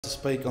To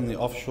speak on the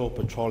Offshore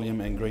Petroleum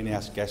and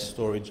Greenhouse Gas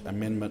Storage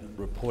Amendment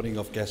Reporting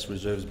of Gas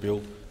Reserves Bill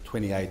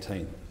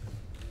 2018.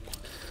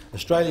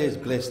 Australia is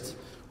blessed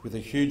with a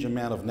huge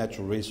amount of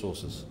natural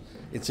resources.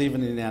 It's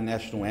even in our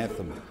national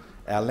anthem.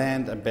 Our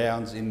land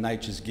abounds in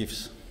nature's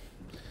gifts.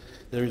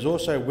 There is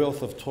also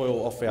wealth of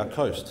toil off our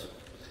coast,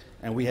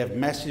 and we have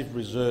massive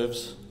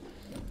reserves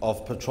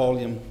of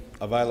petroleum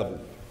available.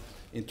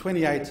 In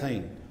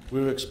 2018,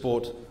 we will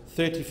export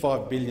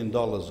 $35 billion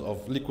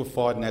of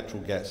liquefied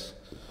natural gas.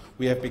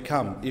 We have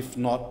become, if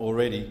not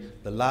already,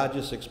 the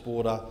largest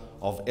exporter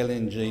of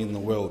LNG in the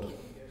world.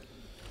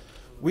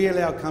 We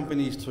allow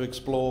companies to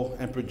explore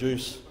and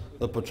produce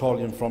the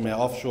petroleum from our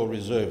offshore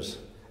reserves,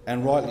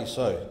 and rightly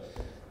so.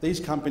 These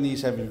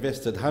companies have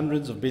invested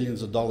hundreds of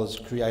billions of dollars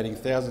creating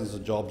thousands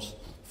of jobs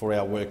for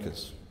our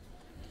workers.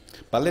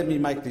 But let me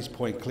make this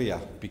point clear,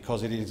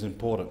 because it is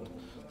important.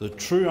 The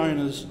true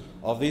owners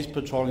of these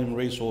petroleum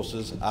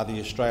resources are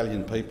the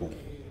Australian people.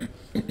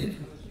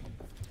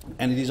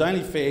 And it is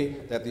only fair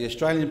that the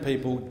Australian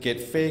people get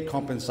fair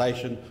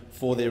compensation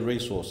for their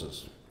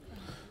resources.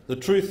 The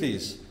truth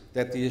is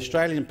that the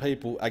Australian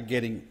people are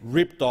getting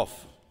ripped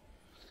off,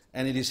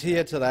 and it is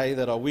here today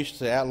that I wish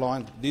to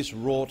outline this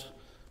rort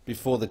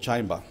before the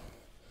chamber.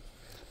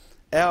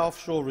 Our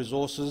offshore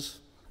resources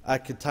are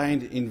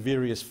contained in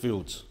various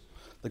fields.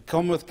 The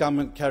Commonwealth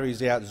Government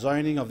carries out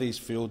zoning of these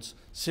fields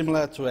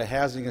similar to a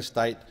housing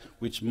estate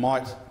which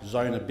might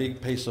zone a big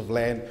piece of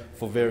land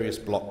for various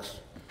blocks.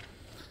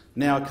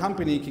 Now, a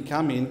company can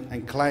come in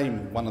and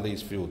claim one of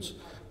these fields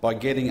by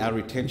getting a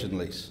retention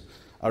lease.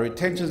 A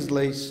retention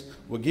lease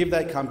will give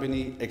that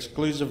company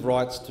exclusive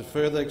rights to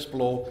further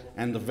explore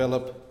and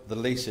develop the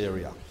lease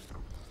area.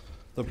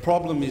 The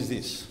problem is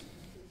this: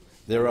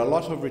 there are a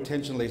lot of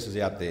retention leases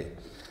out there,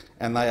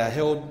 and they are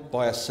held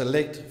by a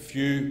select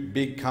few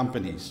big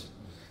companies.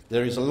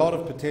 There is a lot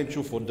of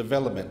potential for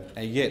development,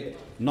 and yet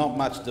not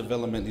much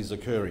development is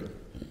occurring.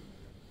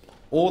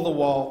 All the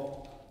while,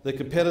 the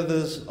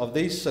competitors of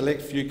these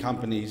select few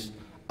companies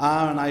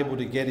are unable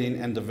to get in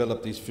and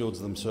develop these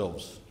fields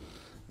themselves.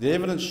 The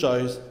evidence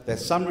shows that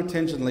some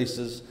retention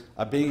leases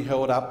are being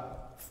held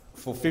up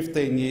for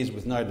 15 years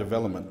with no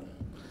development.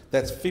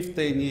 That's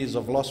 15 years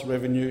of lost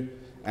revenue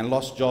and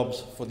lost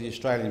jobs for the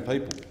Australian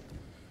people.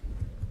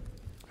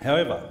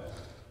 However,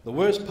 the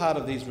worst part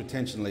of these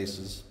retention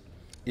leases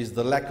is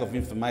the lack of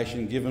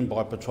information given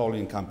by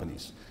petroleum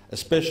companies,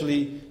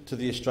 especially to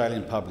the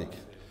Australian public.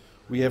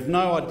 We have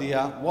no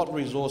idea what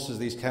resources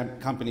these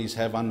companies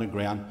have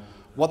underground,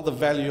 what the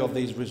value of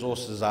these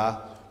resources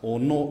are,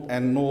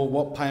 nor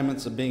what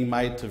payments are being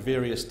made to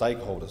various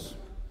stakeholders.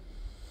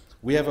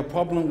 We have a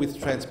problem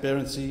with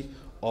transparency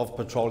of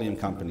petroleum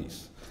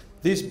companies.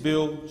 This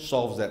bill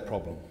solves that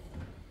problem.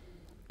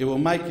 It will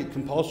make it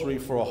compulsory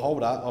for a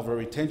holder of a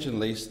retention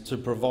lease to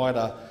provide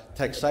a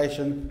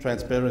taxation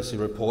transparency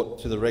report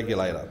to the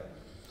regulator.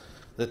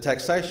 The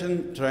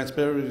taxation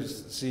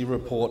transparency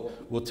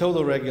report will tell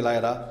the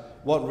regulator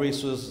what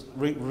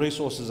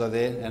resources are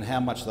there and how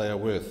much they are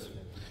worth.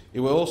 It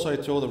will also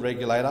tell the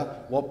regulator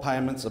what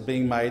payments are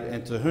being made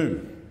and to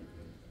whom.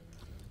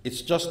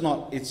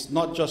 It's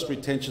not just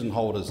retention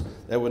holders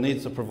that will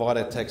need to provide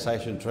a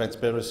taxation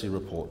transparency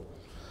report.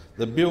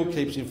 The bill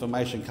keeps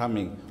information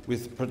coming,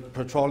 with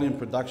petroleum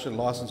production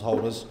licence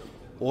holders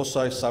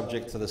also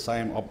subject to the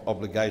same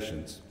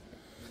obligations.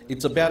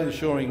 It's about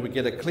ensuring we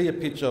get a clear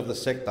picture of the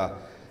sector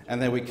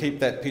and that we keep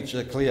that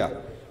picture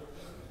clear.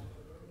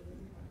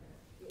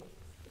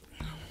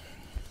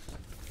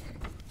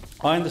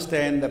 I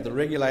understand that the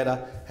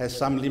regulator has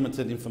some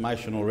limited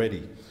information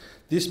already.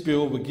 This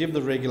bill will give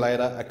the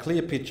regulator a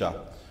clear picture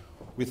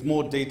with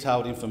more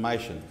detailed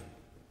information.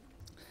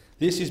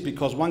 This is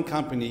because one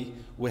company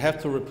will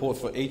have to report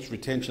for each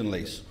retention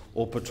lease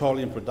or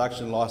petroleum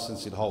production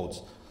licence it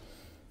holds,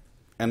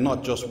 and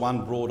not just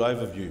one broad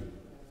overview.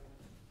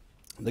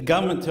 The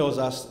government tells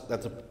us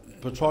that the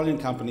petroleum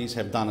companies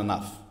have done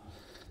enough,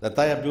 that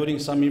they are building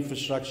some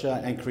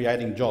infrastructure and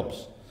creating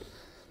jobs.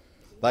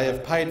 They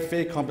have paid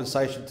fair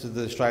compensation to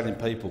the Australian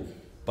people,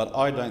 but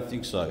I don't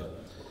think so.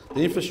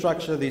 The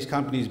infrastructure these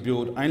companies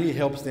build only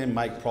helps them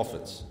make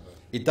profits.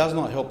 It does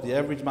not help the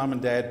average mum and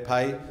dad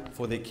pay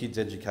for their kids'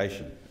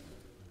 education.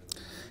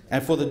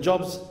 And for the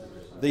jobs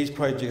these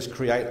projects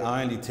create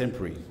are only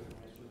temporary.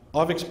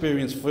 I've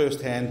experienced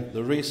firsthand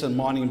the recent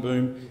mining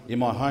boom in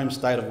my home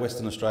state of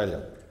Western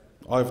Australia.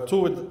 I've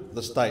toured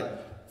the state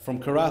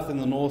from Karratha in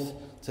the north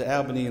to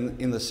Albany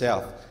in the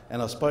south, and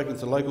I've spoken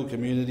to local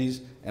communities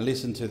and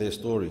listened to their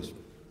stories.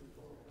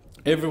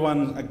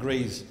 Everyone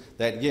agrees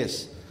that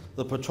yes,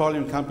 the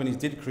petroleum companies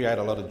did create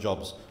a lot of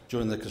jobs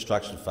during the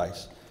construction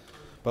phase,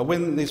 but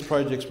when these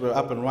projects were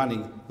up and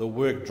running, the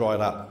work dried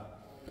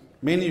up.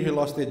 Many who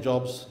lost their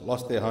jobs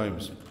lost their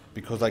homes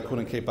because they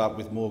couldn't keep up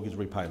with mortgage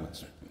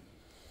repayments.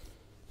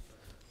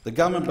 The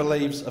government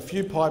believes a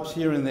few pipes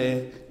here and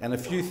there and a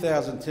few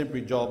thousand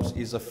temporary jobs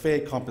is a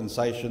fair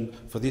compensation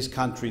for this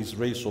country's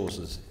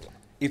resources.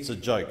 It's a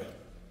joke.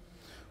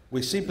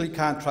 We simply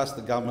can't trust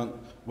the government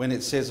when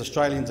it says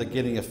Australians are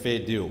getting a fair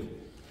deal.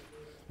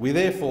 We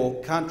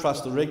therefore can't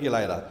trust the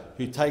regulator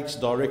who takes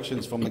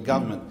directions from the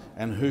government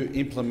and who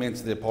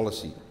implements their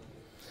policy.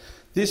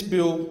 This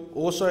bill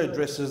also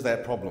addresses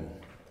that problem.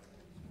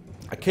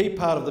 A key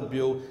part of the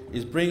bill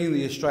is bringing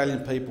the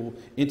Australian people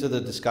into the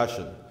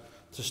discussion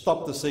to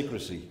stop the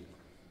secrecy.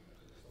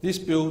 This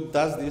bill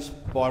does this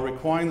by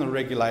requiring the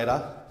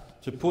regulator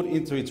to put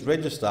into its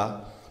register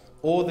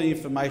all the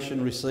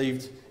information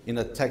received in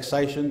a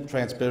taxation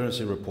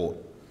transparency report.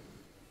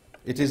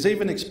 It is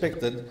even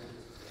expected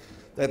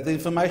that the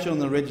information on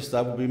the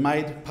register will be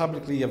made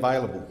publicly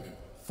available.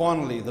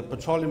 Finally, the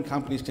petroleum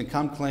companies can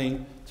come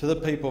clean to the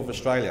people of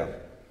Australia,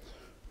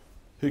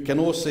 who can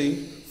all see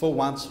for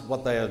once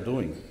what they are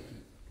doing.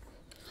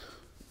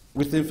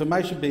 With the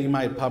information being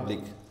made public,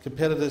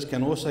 competitors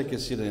can also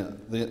consider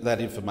that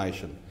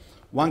information.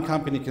 One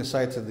company can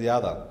say to the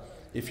other,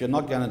 if you're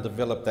not going to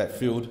develop that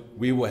field,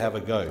 we will have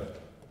a go.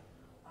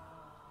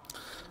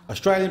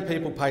 Australian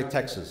people pay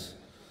taxes.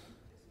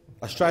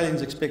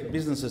 Australians expect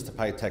businesses to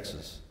pay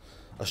taxes.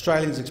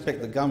 Australians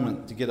expect the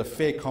government to get a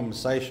fair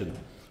compensation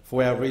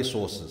for our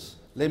resources.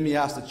 Let me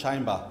ask the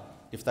chamber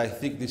if they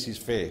think this is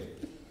fair.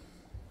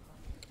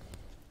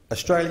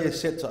 Australia is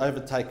set to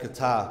overtake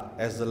Qatar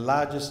as the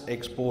largest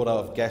exporter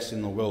of gas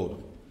in the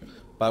world,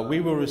 but we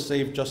will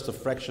receive just a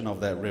fraction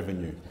of that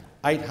revenue,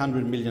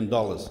 $800 million,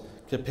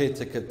 compared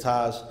to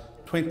Qatar's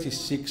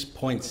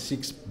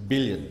 $26.6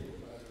 billion.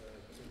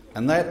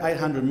 And that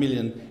 $800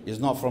 million is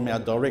not from our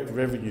direct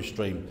revenue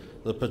stream,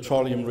 the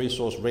petroleum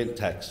resource rent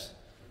tax.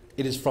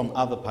 It is from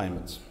other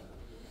payments.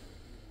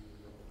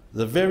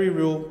 The very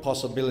real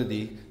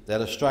possibility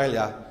that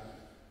Australia,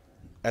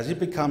 as it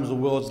becomes the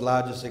world's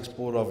largest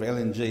exporter of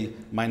LNG,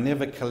 may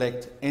never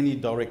collect any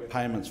direct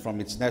payments from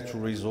its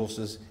natural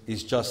resources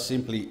is just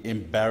simply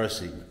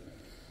embarrassing.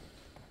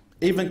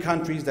 Even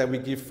countries that we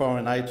give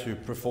foreign aid to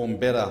perform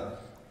better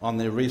on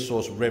their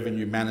resource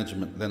revenue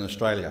management than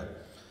Australia.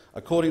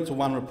 According to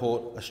one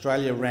report,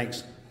 Australia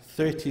ranks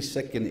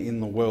 32nd in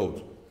the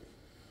world.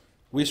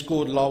 We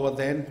scored lower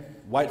than,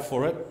 wait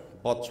for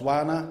it,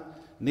 Botswana,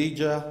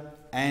 Niger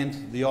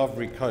and the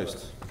Ivory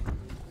Coast.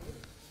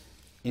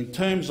 In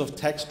terms of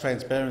tax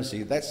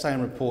transparency, that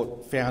same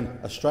report found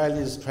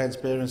Australia's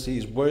transparency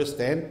is worse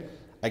than,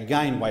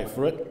 again wait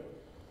for it,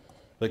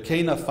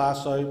 Burkina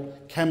Faso,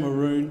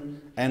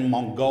 Cameroon and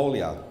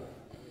Mongolia.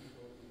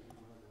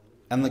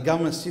 And the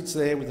government sits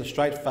there with a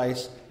straight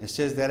face and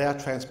says that our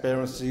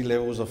transparency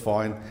levels are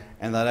fine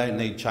and they don't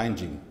need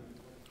changing.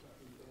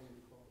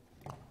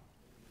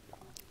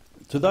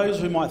 To those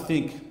who might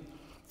think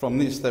from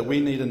this that we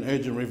need an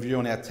urgent review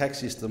on our tax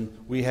system,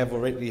 we have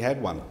already had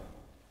one.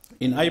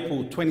 In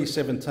April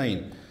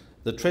 2017,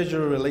 the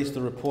Treasurer released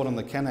a report on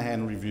the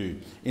Canahan Review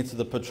into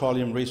the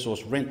petroleum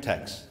resource rent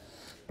tax.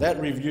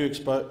 That review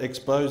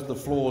exposed the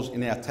flaws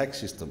in our tax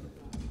system.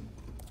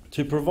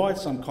 To provide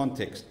some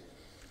context,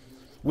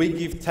 we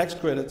give tax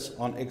credits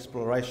on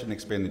exploration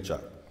expenditure.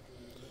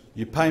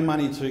 You pay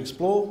money to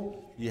explore,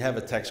 you have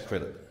a tax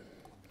credit.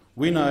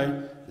 We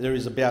know there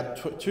is about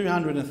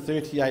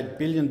 $238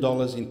 billion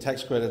in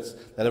tax credits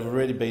that have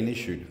already been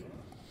issued,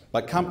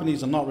 but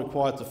companies are not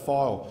required to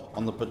file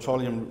on the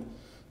petroleum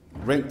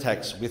rent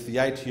tax with the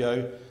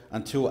ATO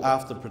until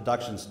after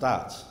production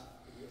starts.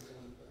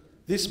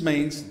 This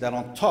means that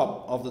on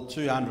top of the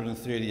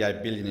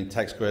 $238 billion in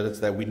tax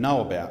credits that we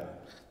know about,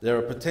 there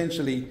are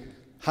potentially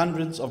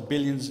hundreds of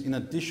billions in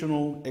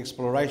additional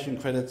exploration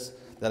credits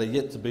that are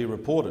yet to be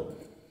reported.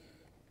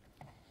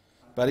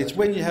 But it's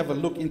when you have a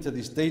look into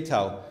this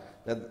detail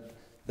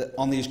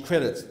on these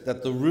credits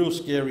that the real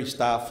scary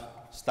stuff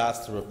starts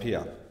to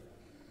appear.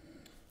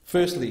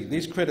 Firstly,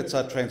 these credits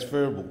are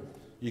transferable.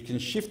 You can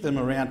shift them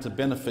around to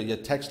benefit your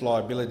tax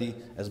liability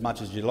as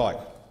much as you like.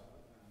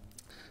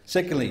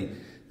 Secondly,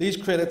 these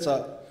credits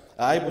are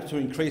able to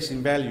increase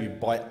in value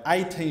by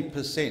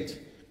 18%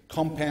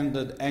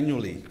 compounded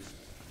annually.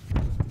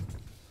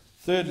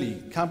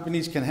 Thirdly,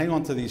 companies can hang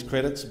on to these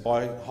credits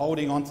by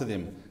holding on to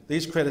them.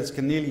 These credits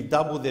can nearly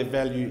double their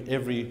value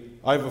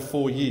over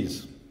 4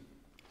 years.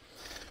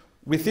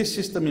 With this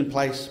system in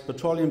place,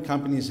 petroleum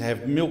companies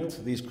have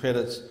milked these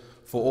credits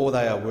for all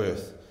they are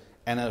worth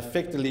and are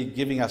effectively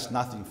giving us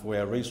nothing for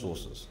our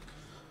resources.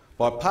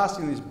 By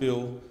passing this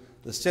bill,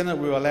 the Senate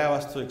will allow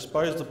us to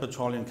expose the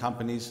petroleum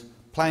companies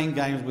playing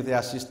games with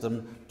our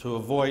system to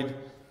avoid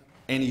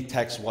any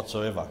tax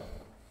whatsoever.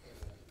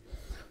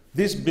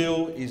 This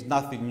bill is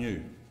nothing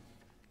new.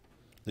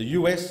 The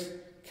US,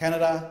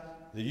 Canada,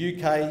 the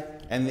UK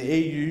and the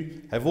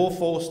EU have all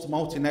forced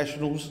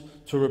multinationals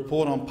to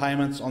report on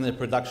payments on their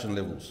production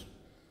levels.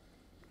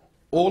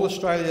 All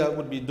Australia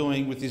would be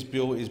doing with this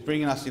bill is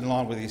bringing us in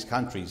line with these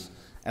countries,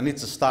 and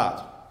it's a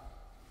start.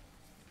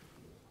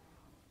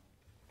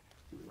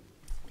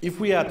 If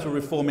we are to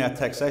reform our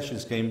taxation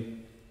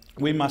scheme,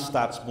 we must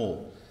start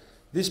small.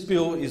 This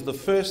bill is the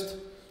first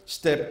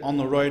step on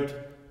the road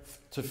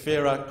to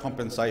fairer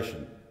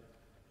compensation.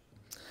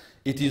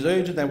 It is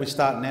urgent that we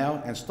start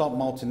now and stop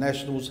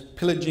multinationals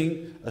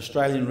pillaging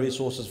Australian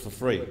resources for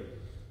free.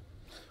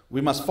 We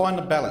must find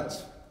a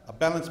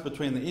balance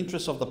between the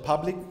interests of the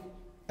public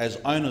as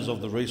owners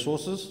of the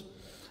resources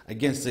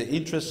against the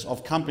interests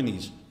of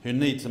companies who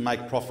need to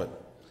make profit.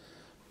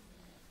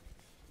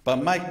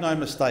 But make no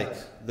mistake,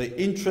 the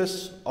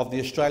interests of the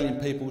Australian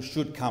people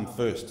should come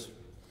first.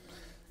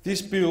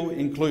 This bill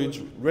includes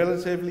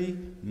relatively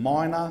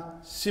minor,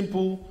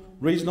 simple,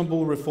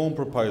 reasonable reform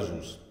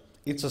proposals.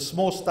 It's a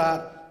small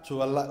start to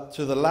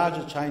the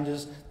larger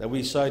changes that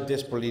we so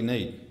desperately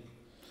need.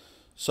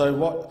 So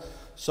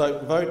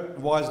vote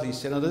wisely,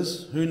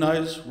 senators. Who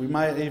knows, we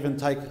may even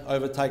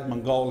overtake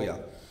Mongolia.